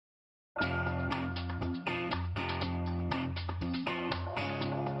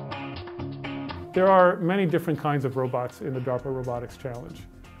There are many different kinds of robots in the DARPA Robotics Challenge.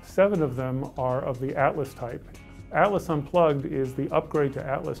 7 of them are of the Atlas type. Atlas Unplugged is the upgrade to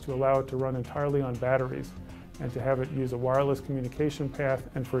Atlas to allow it to run entirely on batteries and to have it use a wireless communication path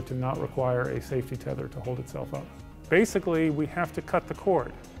and for it to not require a safety tether to hold itself up. Basically, we have to cut the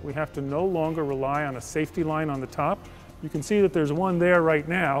cord. We have to no longer rely on a safety line on the top. You can see that there's one there right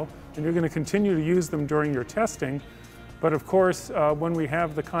now, and you're going to continue to use them during your testing. But of course, when we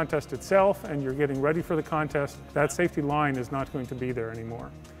have the contest itself and you're getting ready for the contest, that safety line is not going to be there anymore.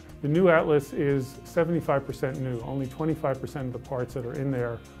 The new Atlas is 75% new. Only 25% of the parts that are in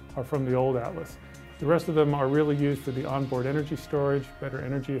there are from the old Atlas. The rest of them are really used for the onboard energy storage, better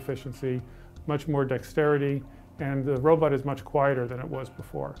energy efficiency, much more dexterity, and the robot is much quieter than it was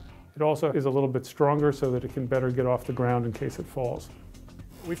before. It also is a little bit stronger so that it can better get off the ground in case it falls.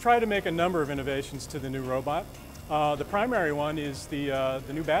 We've tried to make a number of innovations to the new robot. The primary one is the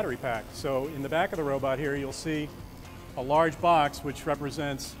new battery pack. So in the back of the robot here you'll see a large box which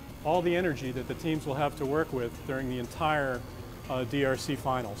represents all the energy that the teams will have to work with during the entire DRC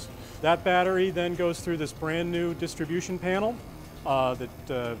finals. That battery then goes through this brand new distribution panel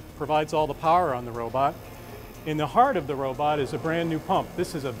that provides all the power on the robot. In the heart of the robot is a brand new pump.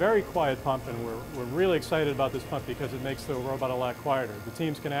 This is a very quiet pump, and we're really excited about this pump because it makes the robot a lot quieter. The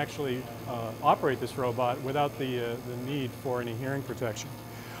teams can actually operate this robot without the need for any hearing protection.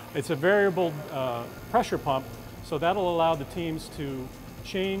 It's a variable pressure pump, so that'll allow the teams to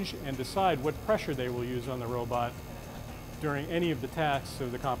change and decide what pressure they will use on the robot during any of the tasks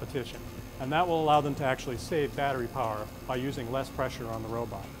of the competition. And that will allow them to actually save battery power by using less pressure on the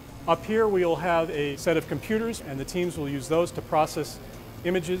robot. Up here we'll have a set of computers, and the teams will use those to process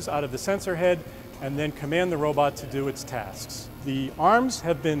images out of the sensor head and then command the robot to do its tasks. The arms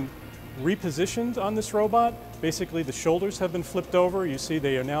have been repositioned on this robot. Basically the shoulders have been flipped over. You see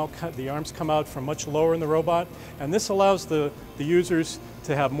they are now the arms come out from much lower in the robot, and this allows the users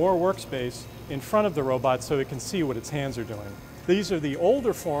to have more workspace in front of the robot so it can see what its hands are doing. These are the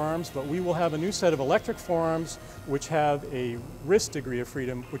older forearms, but we will have a new set of electric forearms which have a wrist degree of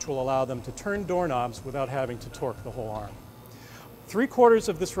freedom which will allow them to turn doorknobs without having to torque the whole arm. 3/4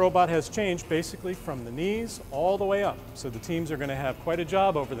 of this robot has changed basically from the knees all the way up. So the teams are going to have quite a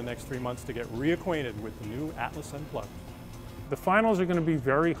job over the next 3 months to get reacquainted with the new Atlas Unplugged. The finals are going to be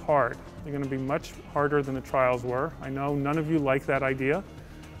very hard. They're going to be much harder than the trials were. I know none of you like that idea.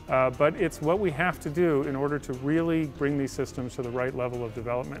 But it's what we have to do in order to really bring these systems to the right level of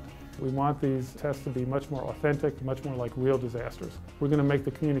development. We want these tests to be much more authentic, much more like real disasters. We're going to make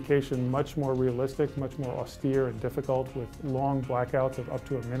the communication much more realistic, much more austere and difficult with long blackouts of up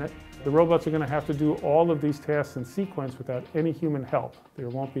to a minute. The robots are going to have to do all of these tasks in sequence without any human help. There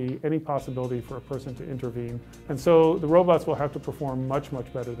won't be any possibility for a person to intervene. And so the robots will have to perform much,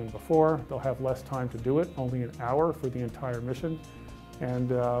 much better than before. They'll have less time to do it, only an hour for the entire mission.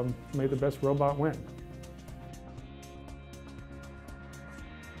 And may the best robot win.